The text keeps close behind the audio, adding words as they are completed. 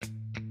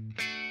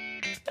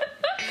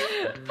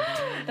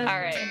All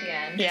right. At the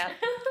end. Yeah.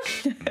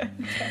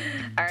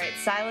 All right.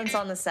 Silence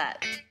on the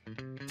set.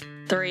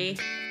 3,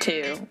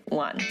 2,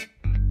 1.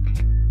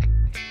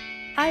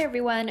 Hi,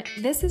 everyone.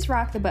 This is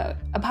Rock the Boat,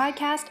 a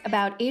podcast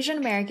about Asian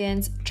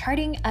Americans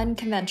charting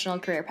unconventional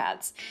career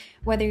paths.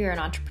 Whether you're an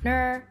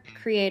entrepreneur,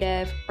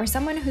 creative, or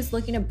someone who's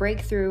looking to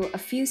break through a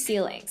few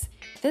ceilings,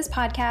 this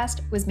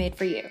podcast was made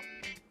for you.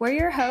 We're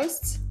your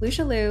hosts,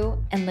 Lucia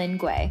Liu and Lynn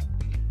Gui.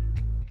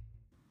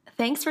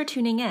 Thanks for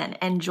tuning in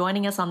and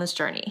joining us on this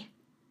journey.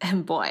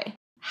 And boy,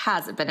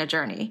 has it been a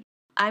journey.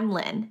 I'm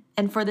Lynn,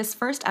 and for this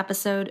first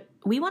episode,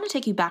 we want to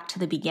take you back to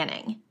the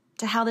beginning,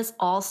 to how this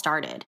all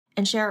started,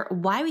 and share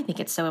why we think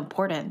it's so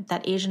important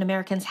that Asian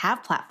Americans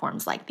have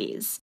platforms like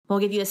these. We'll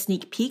give you a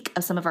sneak peek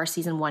of some of our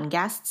Season 1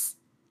 guests,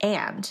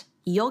 and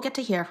you'll get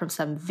to hear from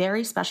some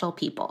very special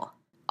people,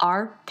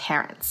 our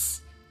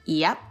parents.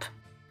 Yep,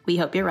 we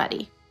hope you're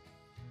ready.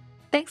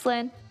 Thanks,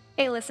 Lynn.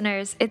 Hey,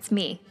 listeners, it's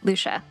me,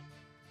 Lucia.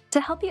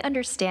 To help you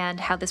understand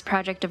how this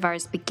project of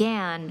ours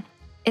began,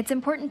 it's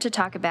important to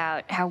talk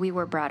about how we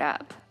were brought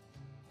up.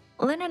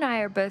 Lynn and I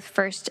are both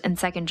first and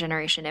second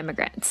generation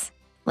immigrants.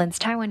 Lynn's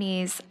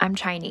Taiwanese, I'm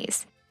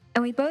Chinese,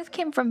 and we both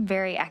came from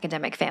very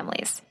academic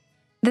families.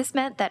 This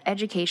meant that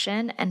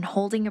education and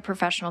holding a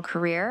professional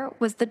career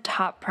was the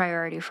top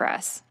priority for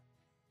us.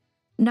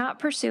 Not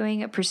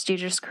pursuing a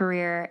prestigious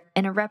career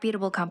in a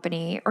reputable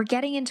company or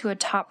getting into a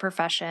top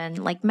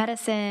profession like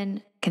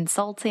medicine,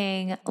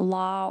 consulting,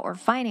 law, or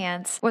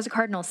finance was a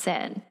cardinal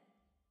sin.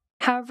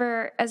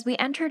 However, as we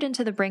entered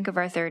into the brink of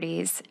our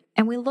 30s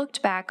and we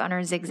looked back on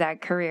our zigzag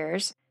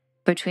careers,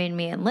 between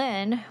me and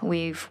Lynn,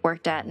 we've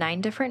worked at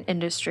 9 different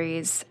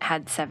industries,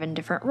 had 7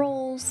 different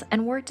roles,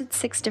 and worked at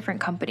 6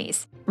 different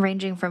companies,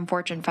 ranging from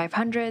Fortune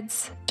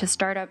 500s to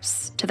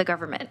startups to the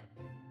government.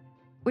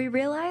 We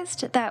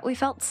realized that we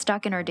felt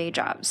stuck in our day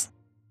jobs.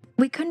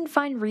 We couldn't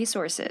find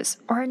resources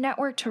or a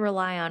network to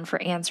rely on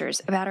for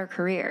answers about our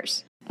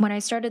careers. When I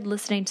started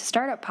listening to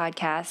startup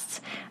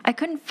podcasts, I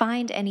couldn't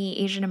find any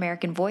Asian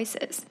American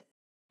voices.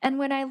 And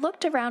when I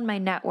looked around my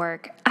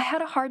network, I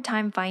had a hard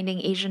time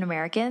finding Asian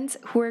Americans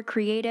who were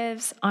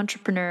creatives,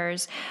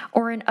 entrepreneurs,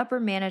 or in upper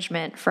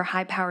management for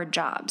high-powered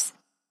jobs.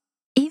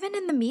 Even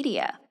in the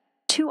media,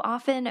 too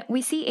often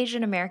we see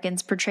Asian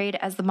Americans portrayed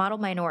as the model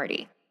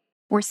minority.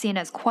 We're seen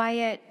as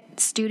quiet,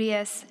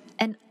 studious,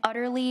 and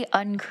utterly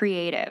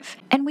uncreative.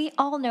 And we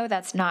all know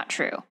that's not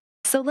true.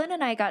 So Lynn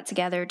and I got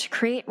together to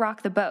create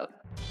Rock the Boat.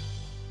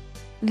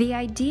 The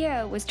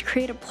idea was to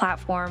create a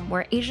platform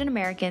where Asian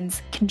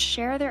Americans can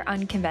share their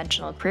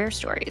unconventional career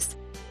stories.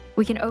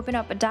 We can open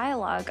up a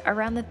dialogue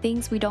around the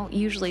things we don't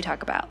usually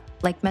talk about,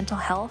 like mental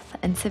health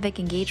and civic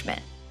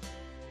engagement.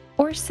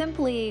 Or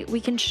simply, we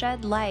can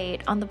shed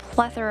light on the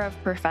plethora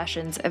of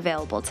professions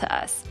available to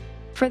us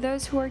for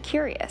those who are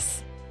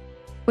curious.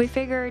 We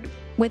figured,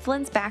 with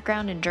Lynn's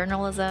background in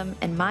journalism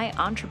and my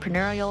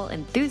entrepreneurial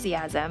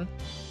enthusiasm,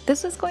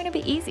 this was going to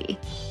be easy,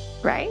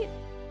 right?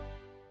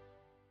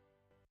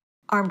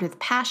 Armed with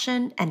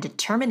passion and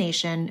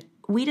determination,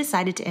 we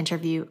decided to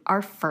interview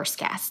our first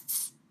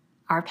guests,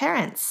 our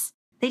parents.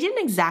 They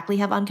didn't exactly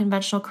have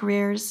unconventional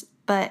careers,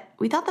 but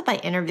we thought that by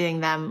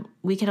interviewing them,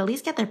 we could at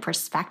least get their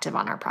perspective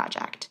on our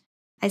project.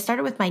 I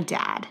started with my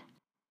dad.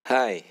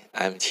 Hi,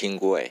 I'm Qing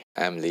Gui.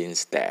 I'm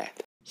Lynn's dad.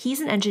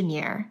 He's an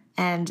engineer,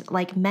 and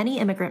like many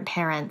immigrant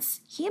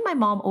parents, he and my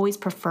mom always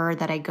preferred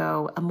that I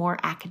go a more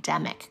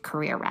academic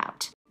career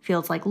route.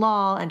 Fields like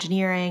law,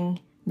 engineering,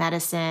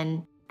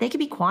 medicine, they could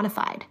be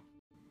quantified.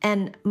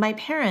 And my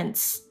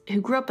parents, who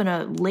grew up in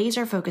a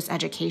laser-focused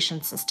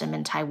education system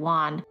in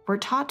Taiwan, were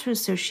taught to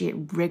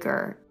associate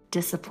rigor,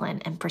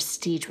 discipline, and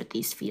prestige with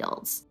these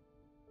fields.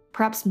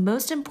 Perhaps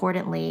most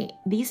importantly,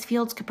 these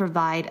fields could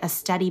provide a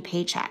steady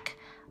paycheck,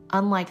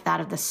 unlike that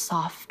of the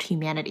soft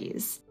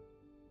humanities.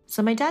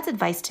 So my dad's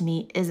advice to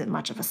me isn't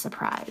much of a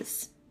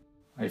surprise.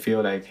 I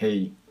feel like,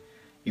 hey,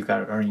 you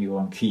gotta earn your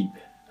own keep.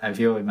 I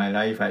feel in my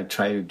life I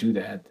try to do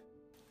that.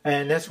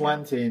 And that's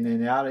one thing.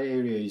 And the other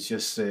area is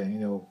just,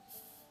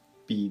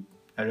 be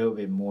a little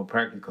bit more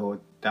practical,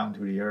 down to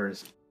the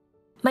earth.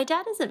 My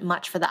dad isn't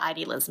much for the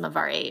idealism of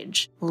our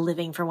age,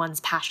 living for one's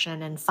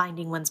passion and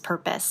finding one's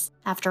purpose.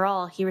 After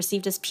all, he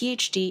received his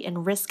PhD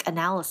in risk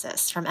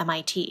analysis from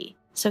MIT,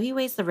 so he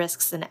weighs the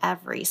risks in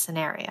every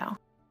scenario.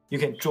 You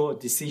can draw a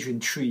decision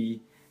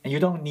tree, and you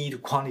don't need to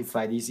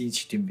quantify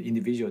each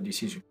individual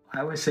decision.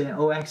 I would say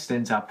all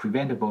accidents are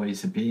preventable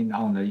is being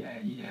on the,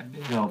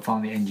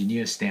 from the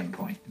engineer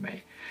standpoint,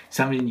 right?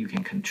 Something you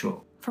can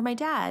control. For my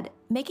dad,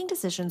 making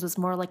decisions was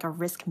more like a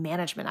risk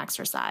management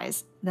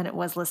exercise than it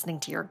was listening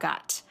to your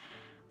gut.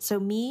 So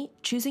me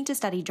choosing to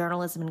study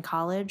journalism in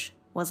college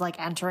was like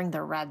entering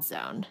the red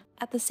zone.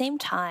 At the same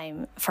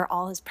time, for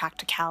all his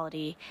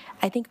practicality,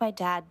 I think my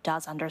dad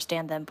does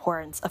understand the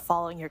importance of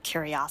following your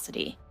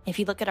curiosity. If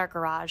you look at our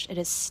garage, it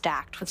is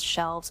stacked with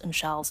shelves and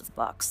shelves of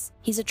books.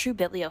 He's a true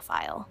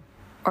bibliophile.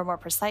 or more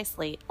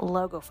precisely,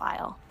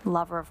 logophile,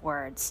 lover of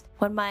words.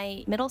 When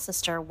my middle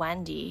sister,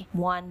 Wendy,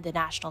 won the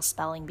National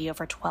Spelling Bee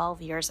over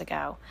 12 years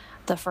ago,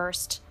 the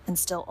first and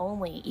still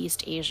only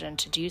East Asian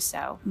to do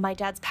so, my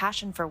dad's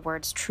passion for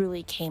words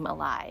truly came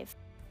alive.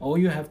 All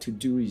you have to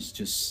do is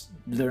just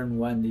learn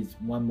one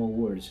more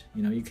word.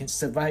 You can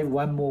survive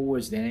one more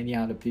words than any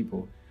other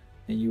people,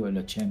 then you are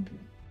the champion.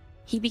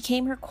 He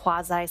became her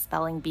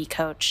quasi-spelling bee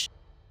coach,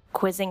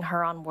 quizzing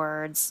her on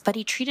words, but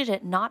he treated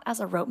it not as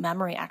a rote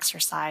memory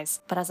exercise,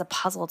 but as a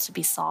puzzle to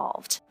be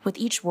solved. With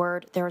each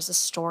word, there was a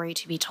story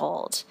to be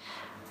told.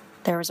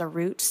 There was a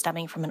root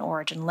stemming from an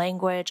origin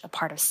language, a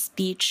part of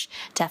speech,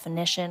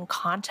 definition,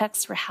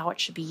 context for how it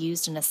should be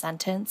used in a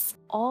sentence.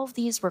 All of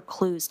these were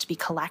clues to be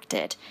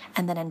collected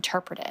and then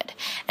interpreted.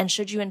 And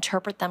should you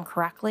interpret them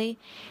correctly,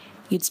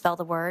 you'd spell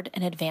the word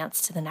and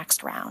advance to the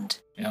next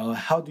round.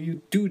 How do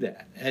you do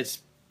that? It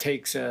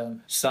takes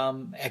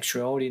some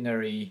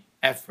extraordinary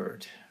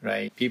effort,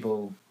 right?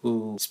 People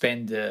who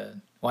spend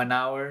 1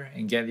 hour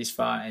and get this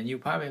far, and you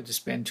probably have to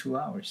spend 2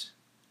 hours.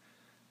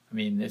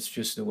 That's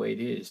just the way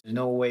it is. There's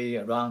no way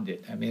around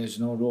it. There's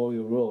no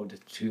royal road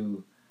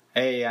to,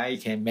 hey, I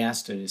can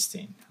master this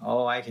thing.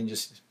 Oh, I can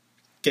just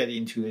get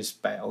into this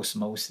by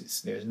osmosis.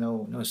 There's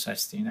no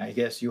such thing. I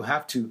guess you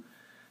have to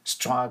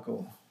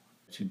struggle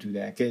to do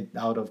that, get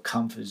out of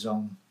comfort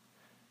zone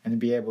and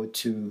be able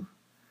to,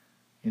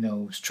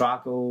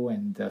 struggle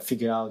and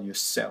figure out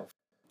yourself.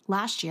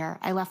 Last year,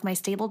 I left my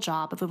stable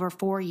job of over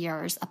 4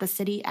 years at the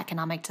City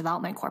Economic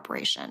Development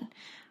Corporation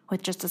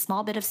with just a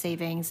small bit of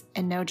savings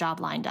and no job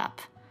lined up.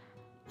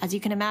 As you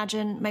can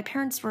imagine, my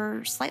parents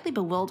were slightly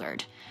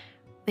bewildered.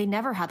 They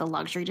never had the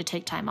luxury to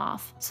take time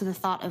off, so the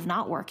thought of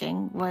not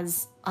working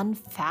was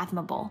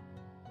unfathomable.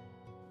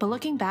 But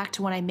looking back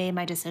to when I made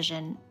my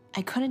decision,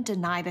 I couldn't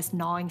deny this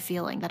gnawing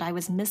feeling that I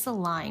was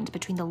misaligned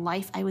between the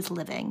life I was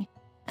living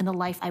and the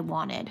life I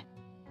wanted.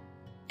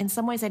 In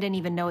some ways, I didn't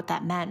even know what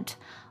that meant.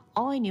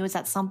 All I knew is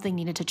that something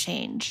needed to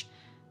change.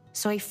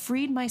 So I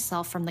freed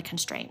myself from the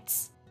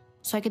constraints,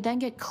 so I could then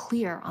get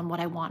clear on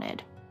what I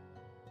wanted.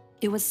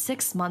 It was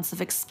 6 months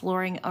of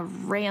exploring a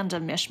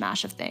random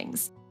mishmash of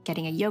things,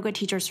 getting a yoga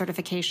teacher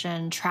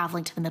certification,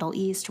 traveling to the Middle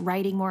East,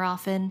 writing more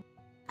often.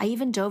 I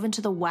even dove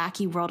into the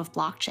wacky world of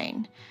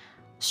blockchain.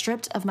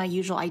 Stripped of my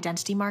usual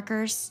identity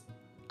markers,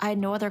 I had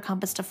no other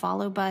compass to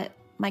follow but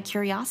my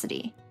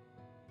curiosity.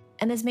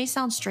 And this may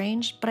sound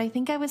strange, but I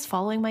think I was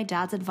following my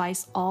dad's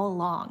advice all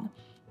along,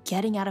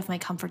 getting out of my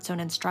comfort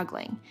zone and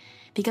struggling.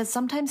 Because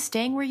sometimes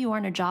staying where you are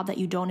in a job that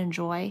you don't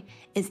enjoy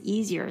is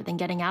easier than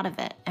getting out of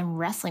it and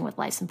wrestling with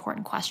life's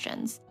important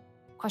questions.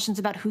 Questions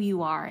about who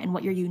you are and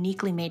what you're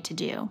uniquely made to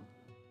do.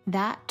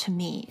 That, to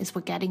me, is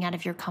what getting out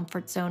of your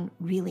comfort zone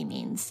really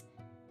means.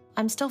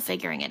 I'm still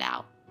figuring it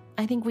out.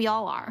 I think we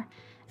all are.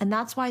 And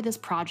that's why this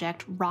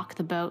project, Rock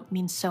the Boat,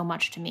 means so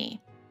much to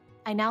me.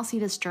 I now see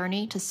this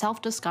journey to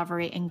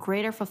self-discovery and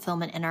greater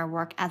fulfillment in our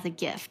work as a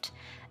gift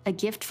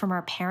from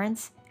our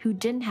parents who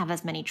didn't have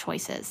as many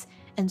choices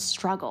and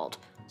struggled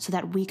so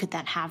that we could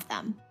then have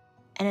them.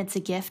 And it's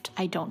a gift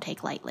I don't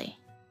take lightly.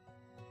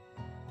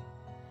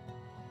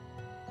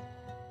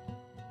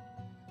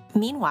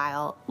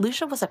 Meanwhile,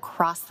 Lucia was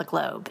across the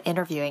globe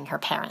interviewing her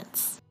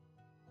parents.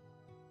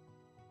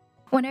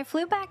 When I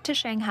flew back to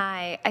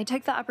Shanghai, I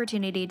took the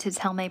opportunity to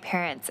tell my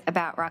parents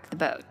about Rock the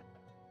Boat.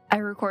 I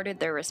recorded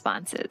their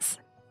responses.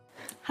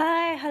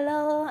 Hi,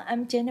 hello,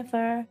 I'm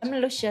Jennifer. I'm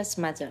Lucia's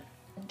mother.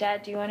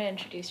 Dad, do you want to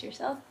introduce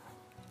yourself?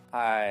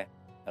 Hi,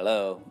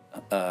 hello.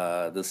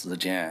 This is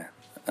Jan,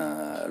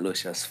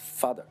 Lucia's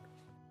father.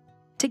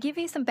 To give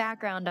you some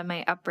background on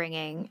my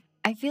upbringing,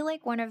 I feel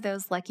like one of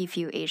those lucky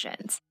few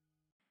Asians.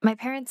 My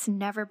parents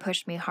never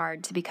pushed me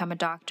hard to become a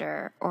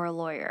doctor or a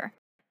lawyer.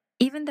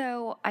 Even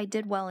though I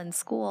did well in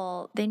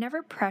school, they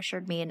never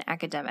pressured me in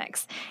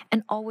academics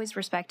and always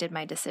respected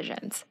my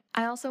decisions.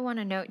 I also want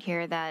to note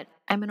here that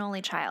I'm an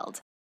only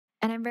child,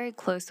 and I'm very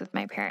close with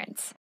my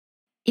parents.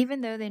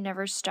 Even though they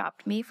never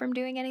stopped me from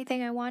doing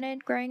anything I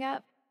wanted growing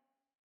up,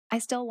 I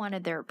still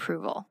wanted their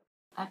approval.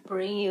 I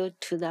bring you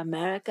to the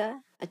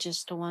America. I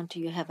just want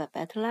you to have a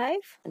better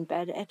life and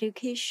better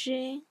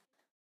education.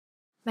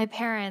 My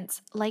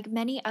parents, like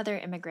many other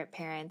immigrant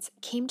parents,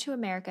 came to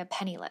America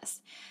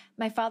penniless.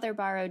 My father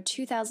borrowed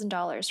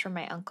 $2,000 from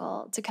my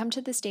uncle to come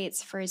to the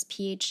States for his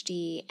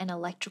PhD in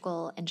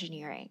electrical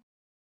engineering.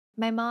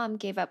 My mom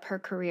gave up her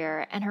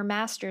career and her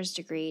master's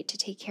degree to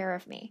take care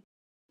of me.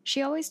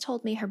 She always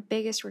told me her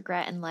biggest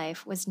regret in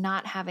life was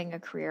not having a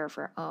career of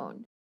her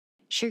own.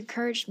 She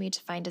encouraged me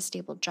to find a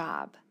stable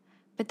job.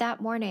 But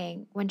that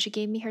morning, when she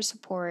gave me her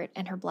support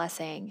and her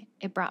blessing,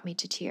 it brought me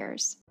to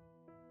tears.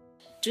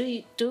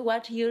 Do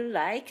what you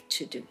like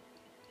to do.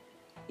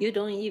 You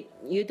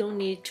don't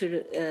need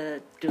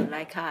to do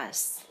like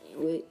us.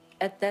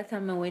 At that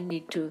time, we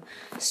need to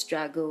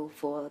struggle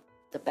for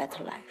the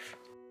better life.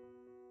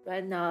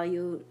 Right now,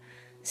 you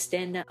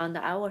stand on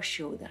our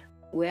shoulder.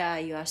 Where are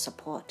your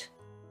support?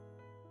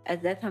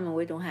 At that time,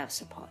 we don't have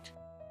support.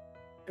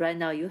 Right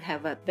now, you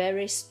have a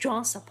very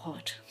strong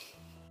support.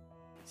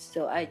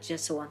 So I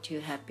just want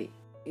you happy.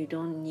 You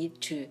don't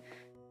need to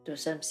do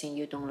something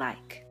you don't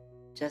like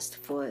just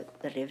for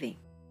the living.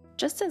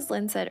 Just as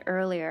Lynn said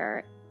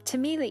earlier, to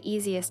me the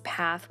easiest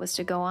path was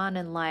to go on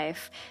in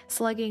life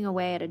slugging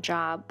away at a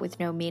job with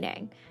no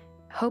meaning,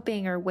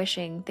 hoping or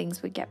wishing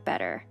things would get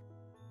better.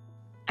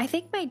 I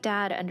think my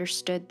dad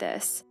understood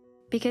this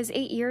because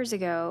 8 years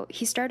ago,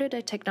 he started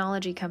a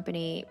technology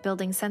company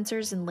building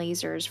sensors and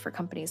lasers for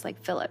companies like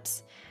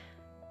Philips.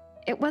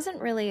 It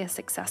wasn't really a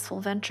successful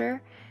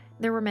venture.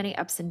 There were many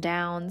ups and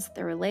downs,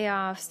 there were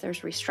layoffs,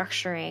 there's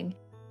restructuring.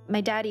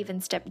 My dad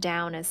even stepped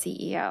down as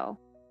CEO.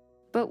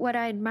 But what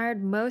I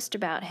admired most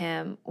about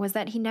him was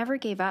that he never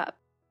gave up.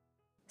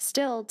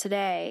 Still,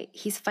 today,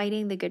 he's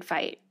fighting the good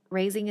fight,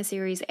 raising a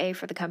Series A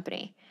for the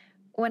company.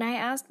 When I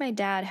asked my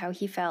dad how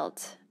he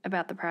felt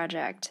about the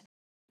project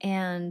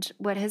and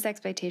what his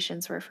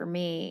expectations were for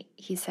me,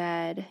 he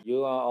said,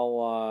 "You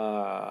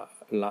are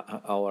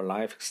our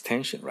life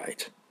extension,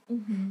 right?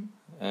 Mm-hmm.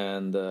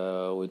 And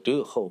we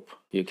do hope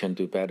you can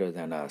do better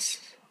than us,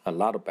 a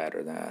lot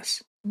better than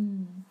us.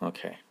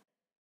 Okay,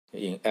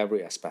 in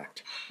every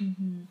aspect.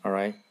 All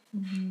right?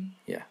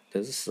 Yeah,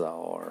 this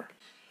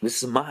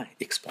is my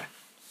expect.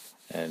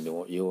 And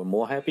you're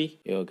more happy,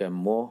 you'll get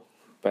more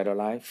better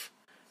life,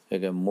 you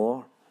get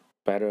more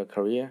better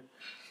career,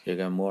 you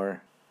get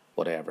more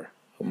whatever,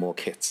 more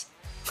kids."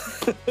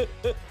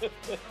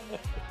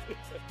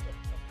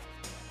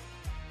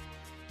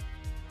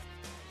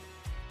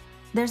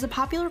 There's a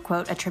popular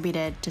quote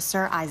attributed to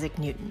Sir Isaac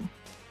Newton.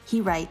 He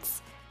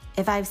writes,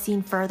 "If I've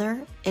seen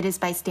further, it is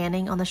by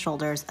standing on the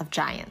shoulders of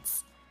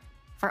giants."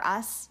 For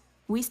us,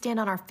 we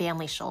stand on our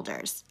family's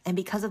shoulders, and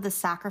because of the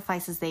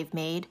sacrifices they've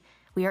made,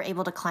 we are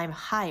able to climb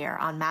higher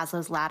on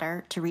Maslow's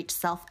ladder to reach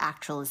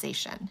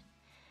self-actualization.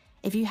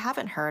 If you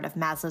haven't heard of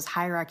Maslow's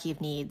hierarchy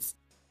of needs,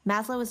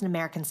 Maslow is an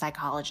American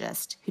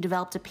psychologist who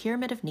developed a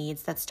pyramid of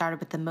needs that started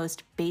with the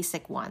most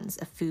basic ones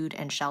of food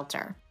and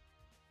shelter.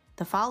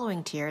 The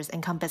following tiers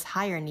encompass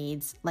higher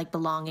needs like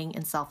belonging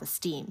and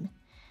self-esteem.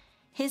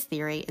 His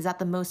theory is that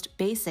the most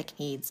basic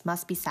needs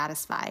must be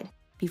satisfied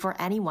before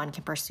anyone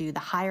can pursue the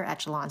higher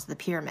echelons of the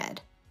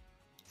pyramid.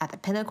 At the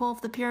pinnacle of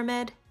the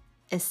pyramid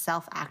is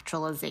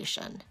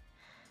self-actualization.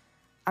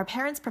 Our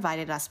parents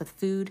provided us with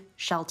food,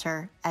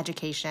 shelter,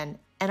 education,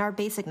 and our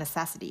basic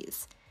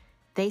necessities.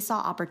 They saw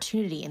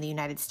opportunity in the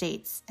United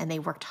States, and they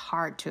worked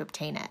hard to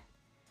obtain it.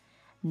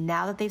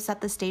 Now that they've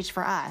set the stage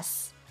for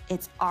us,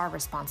 it's our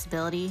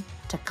responsibility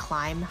to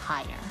climb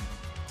higher.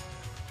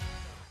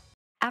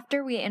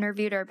 After we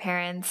interviewed our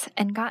parents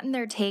and gotten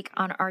their take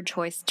on our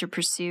choice to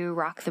pursue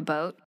Rock the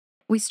Boat,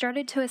 we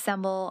started to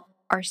assemble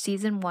our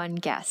Season 1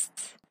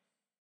 guests.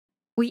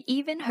 We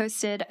even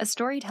hosted a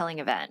storytelling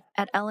event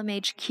at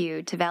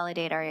LMHQ to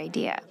validate our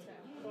idea.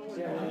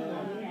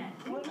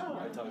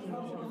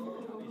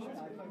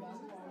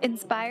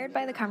 Inspired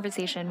by the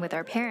conversation with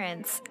our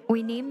parents,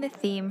 we named the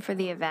theme for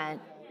the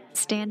event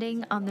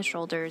Standing on the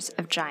Shoulders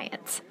of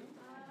Giants.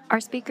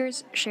 Our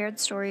speakers shared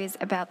stories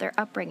about their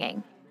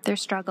upbringing, their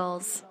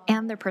struggles,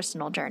 and their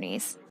personal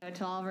journeys.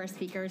 To all of our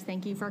speakers,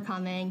 thank you for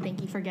coming.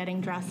 Thank you for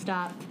getting dressed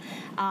up.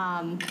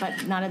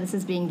 But none of this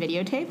is being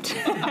videotaped.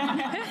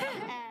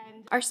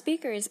 Our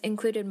speakers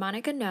included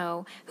Monica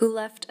No, who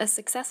left a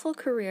successful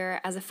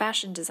career as a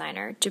fashion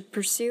designer to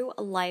pursue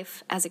a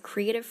life as a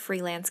creative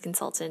freelance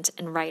consultant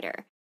and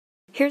writer.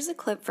 Here's a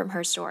clip from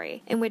her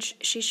story, in which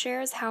she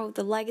shares how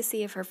the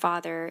legacy of her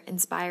father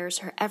inspires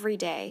her every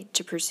day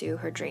to pursue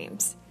her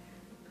dreams.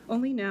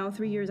 Only now,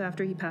 3 years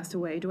after he passed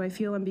away, do I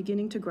feel I'm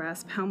beginning to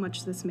grasp how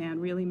much this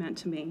man really meant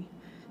to me,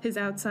 his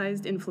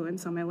outsized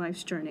influence on my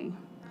life's journey.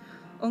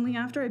 Only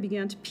after I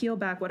began to peel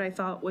back what I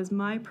thought was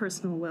my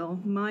personal will,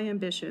 my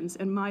ambitions,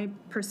 and my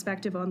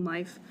perspective on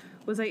life,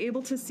 was I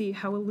able to see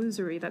how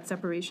illusory that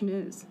separation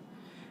is.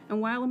 And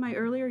while in my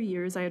earlier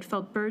years I had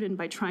felt burdened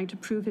by trying to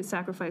prove his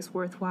sacrifice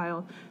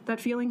worthwhile, that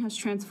feeling has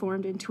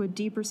transformed into a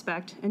deep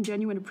respect and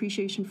genuine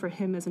appreciation for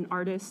him as an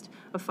artist,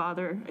 a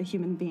father, a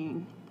human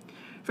being.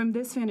 From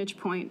this vantage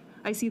point,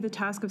 I see the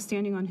task of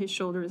standing on his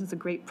shoulders as a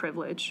great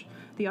privilege,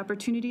 the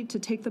opportunity to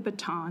take the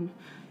baton,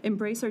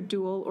 embrace our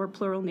dual or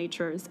plural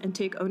natures, and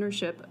take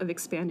ownership of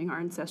expanding our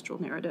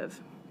ancestral narrative.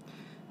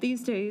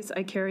 These days,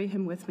 I carry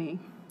him with me.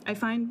 I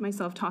find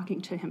myself talking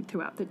to him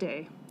throughout the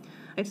day.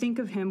 I think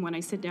of him when I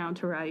sit down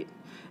to write,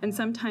 and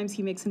sometimes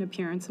he makes an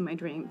appearance in my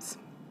dreams.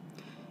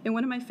 In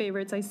one of my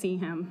favorites, I see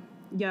him,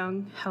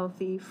 young,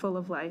 healthy, full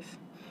of life.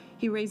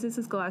 He raises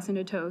his glass in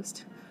a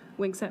toast,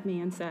 winks at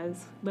me, and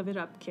says, "Live it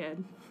up,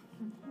 kid."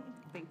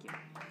 Thank you.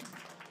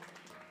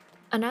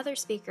 Another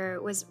speaker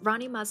was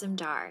Ronnie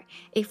Mazumdar,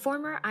 a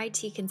former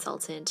IT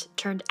consultant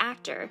turned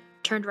actor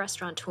turned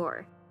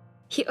restaurateur.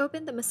 He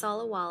opened the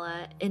Masala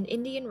Wala, an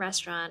Indian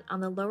restaurant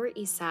on the Lower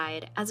East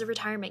Side, as a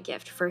retirement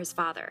gift for his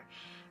father.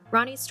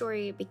 Ronnie's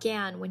story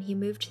began when he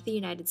moved to the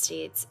United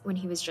States when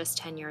he was just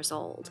 10 years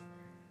old.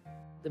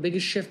 The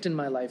biggest shift in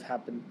my life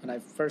happened when I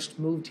first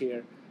moved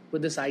here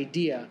with this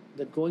idea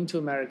that going to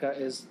America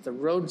is the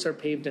roads are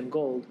paved in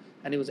gold,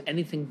 and it was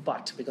anything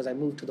but because I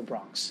moved to the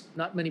Bronx.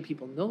 Not many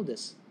people know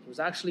this. It was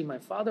actually my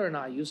father and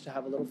I used to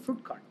have a little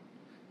fruit cart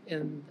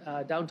in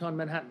downtown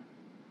Manhattan.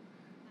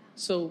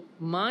 So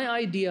my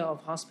idea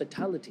of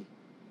hospitality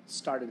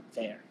started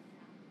there.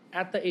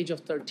 At the age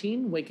of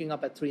 13, waking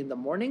up at 3 in the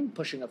morning,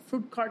 pushing a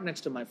fruit cart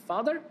next to my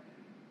father,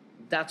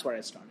 that's where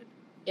I started.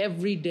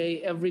 Every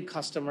day, every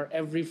customer,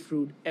 every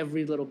fruit,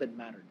 every little bit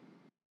mattered.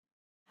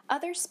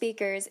 Other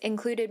speakers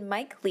included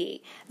Mike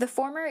Lee, the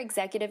former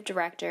executive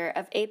director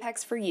of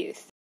Apex for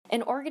Youth,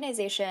 an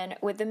organization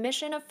with the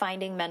mission of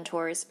finding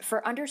mentors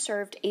for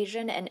underserved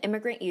Asian and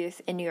immigrant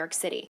youth in New York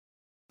City.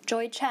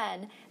 Joy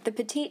Chen, the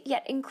petite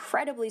yet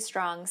incredibly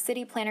strong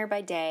city planner by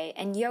day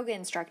and yoga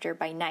instructor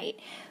by night,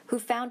 who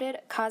founded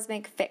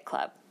Cosmic Fit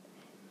Club.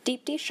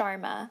 Deepti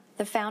Sharma,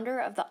 the founder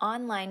of the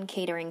online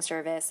catering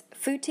service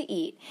Food to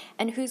Eat,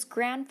 and whose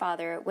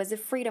grandfather was a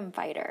freedom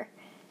fighter.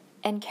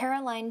 And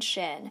Caroline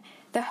Shin,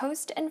 the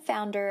host and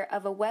founder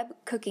of a web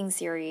cooking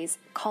series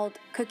called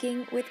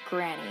Cooking with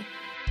Granny.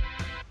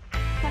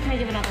 Can I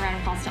give another round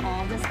of applause to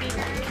all of the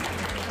speakers?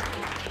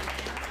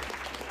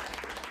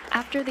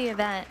 After the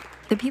event,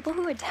 the people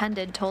who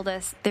attended told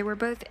us they were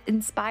both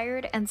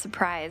inspired and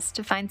surprised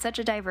to find such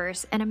a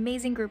diverse and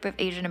amazing group of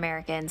Asian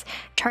Americans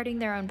charting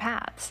their own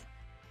paths.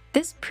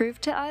 This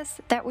proved to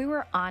us that we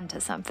were onto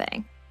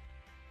something.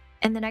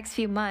 In the next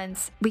few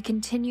months, we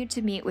continued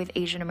to meet with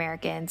Asian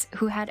Americans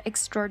who had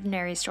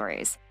extraordinary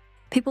stories.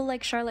 People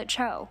like Charlotte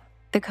Cho,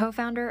 the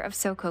co-founder of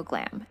Soko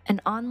Glam,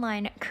 an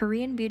online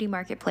Korean beauty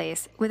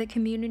marketplace with a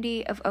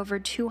community of over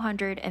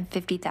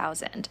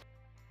 250,000.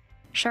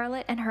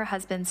 Charlotte and her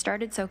husband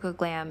started Soko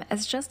Glam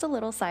as just a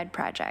little side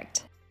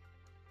project.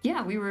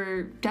 Yeah, we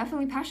were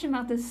definitely passionate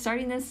about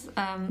starting this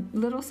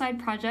little side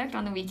project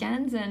on the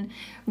weekends, and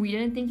we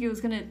didn't think it was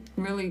going to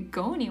really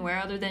go anywhere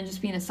other than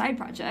just being a side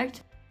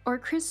project. Or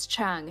Chris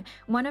Chung,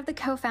 one of the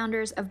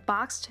co-founders of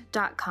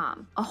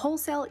Boxed.com, a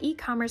wholesale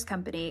e-commerce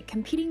company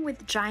competing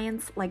with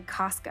giants like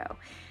Costco.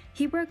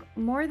 He broke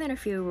more than a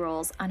few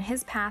rules on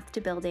his path to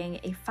building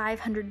a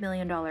 $500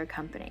 million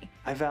company.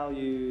 I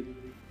valued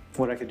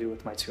what I could do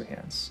with my two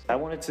hands. I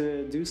wanted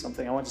to do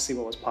something. I wanted to see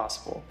what was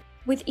possible.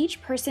 With each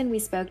person we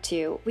spoke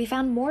to, we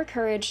found more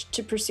courage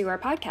to pursue our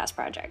podcast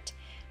project.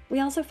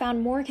 We also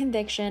found more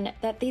conviction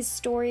that these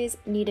stories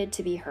needed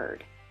to be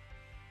heard.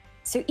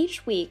 So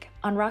each week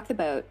on Rock the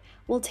Boat,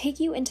 we'll take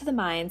you into the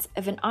minds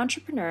of an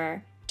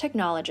entrepreneur,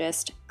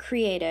 technologist,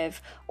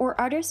 creative, or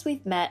artist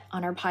we've met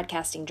on our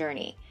podcasting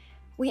journey.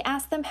 We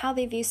ask them how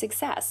they view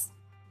success,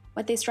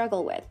 what they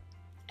struggle with,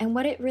 and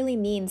what it really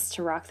means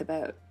to rock the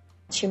boat.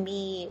 To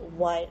me,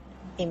 what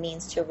it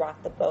means to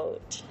rock the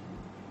boat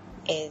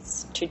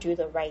is to do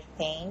the right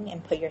thing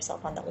and put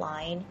yourself on the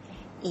line,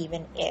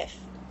 even if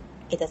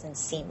it doesn't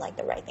seem like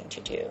the right thing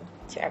to do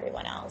to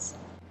everyone else.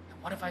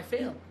 What if I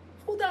fail?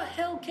 Who the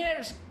hell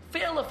cares?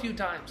 Fail a few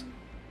times.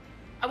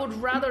 I would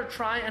rather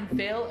try and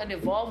fail and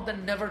evolve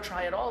than never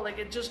try at all.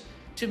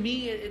 To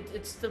me,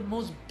 it's the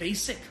most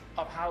basic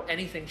of how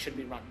anything should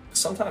be run.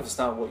 Sometimes it's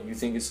not what you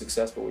think is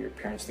success, but what your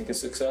parents think is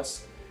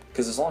success.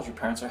 Because as long as your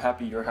parents are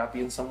happy, you're happy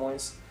in some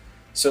ways.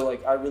 So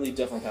I really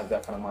definitely have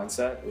that kind of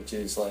mindset, which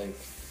is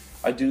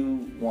I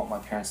do want my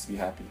parents to be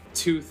happy.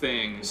 Two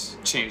things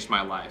changed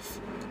my life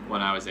when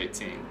I was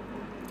 18.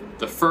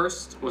 The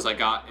first was I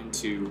got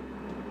into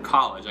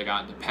college, I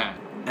got into Penn.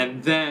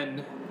 And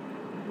then,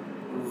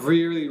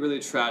 really, really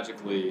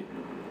tragically,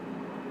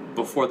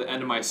 before the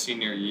end of my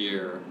senior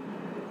year,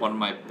 one of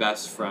my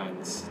best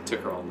friends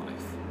took her own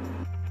life.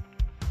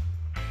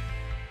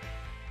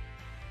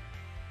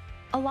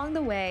 Along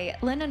the way,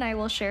 Lynn and I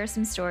will share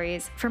some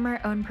stories from our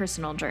own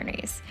personal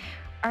journeys.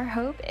 Our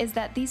hope is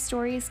that these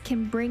stories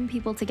can bring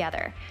people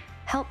together,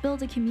 help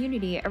build a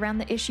community around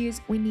the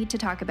issues we need to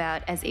talk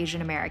about as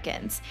Asian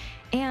Americans,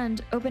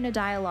 and open a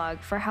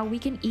dialogue for how we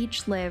can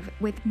each live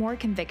with more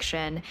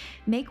conviction,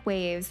 make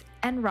waves,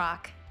 and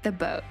rock the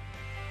boat.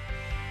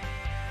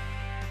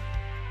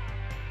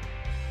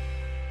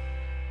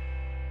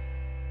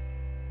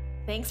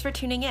 Thanks for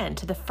tuning in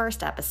to the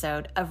first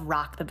episode of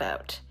Rock the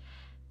Boat.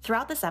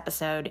 Throughout this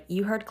episode,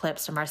 you heard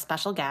clips from our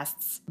special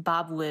guests,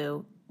 Bob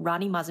Wu,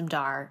 Ronnie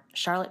Mazumdar,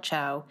 Charlotte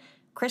Cho,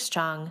 Chris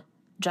Chung,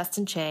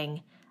 Justin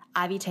Ching,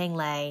 Ivy Tang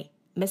Lei,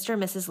 Mr.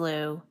 and Mrs.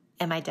 Liu,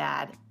 and my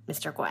dad,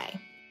 Mr.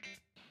 Gui.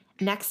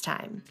 Next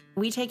time,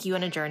 we take you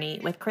on a journey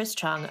with Chris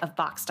Chung of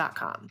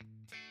Box.com.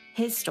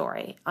 His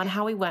story on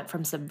how he went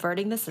from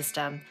subverting the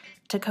system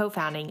to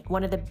co-founding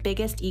one of the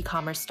biggest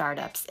e-commerce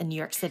startups in New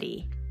York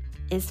City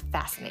is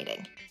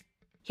fascinating.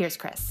 Here's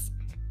Chris.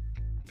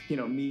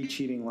 Me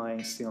cheating,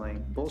 lying,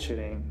 stealing,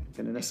 bullshitting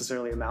didn't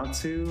necessarily amount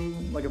to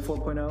a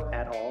 4.0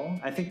 at all.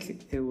 I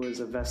think it was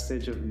a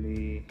vestige of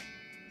me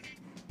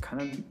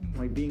kind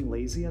of being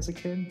lazy as a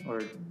kid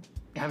or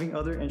having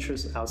other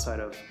interests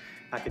outside of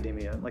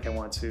academia. I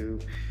want to,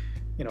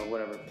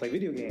 play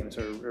video games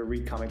or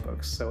read comic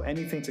books. So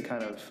anything to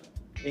kind of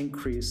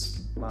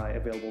increase my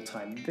available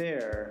time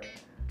there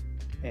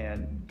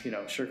and,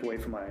 shirk away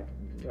from my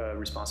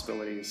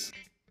responsibilities.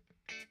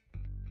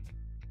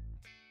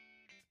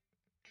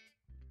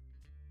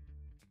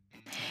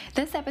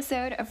 This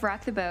episode of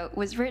Rock the Boat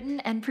was written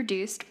and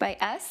produced by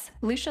us,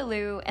 Lucia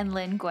Liu, and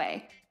Lynn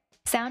Gui.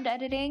 Sound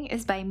editing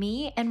is by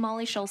me and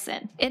Molly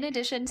Schulson. In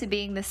addition to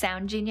being the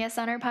sound genius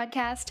on our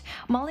podcast,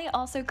 Molly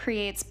also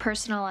creates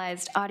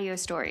personalized audio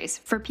stories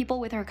for people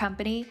with her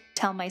company,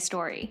 Tell My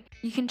Story.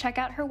 You can check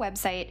out her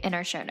website in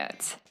our show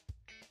notes.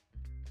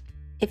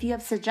 If you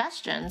have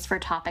suggestions for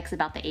topics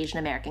about the Asian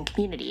American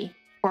community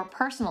or a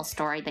personal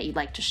story that you'd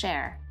like to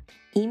share,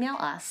 email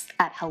us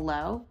at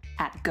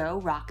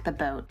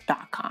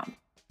hello@gorocktheboat.com.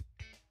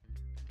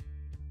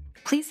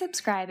 Please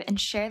subscribe and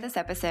share this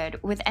episode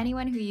with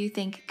anyone who you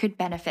think could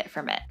benefit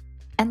from it.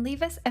 And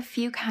leave us a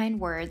few kind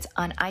words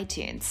on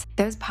iTunes.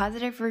 Those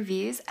positive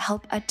reviews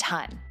help a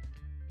ton.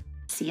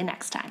 See you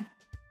next time.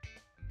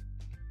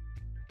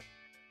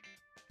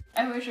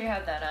 I wish we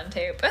had that on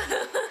tape.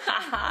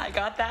 I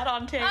got that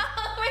on tape.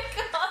 Oh my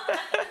god.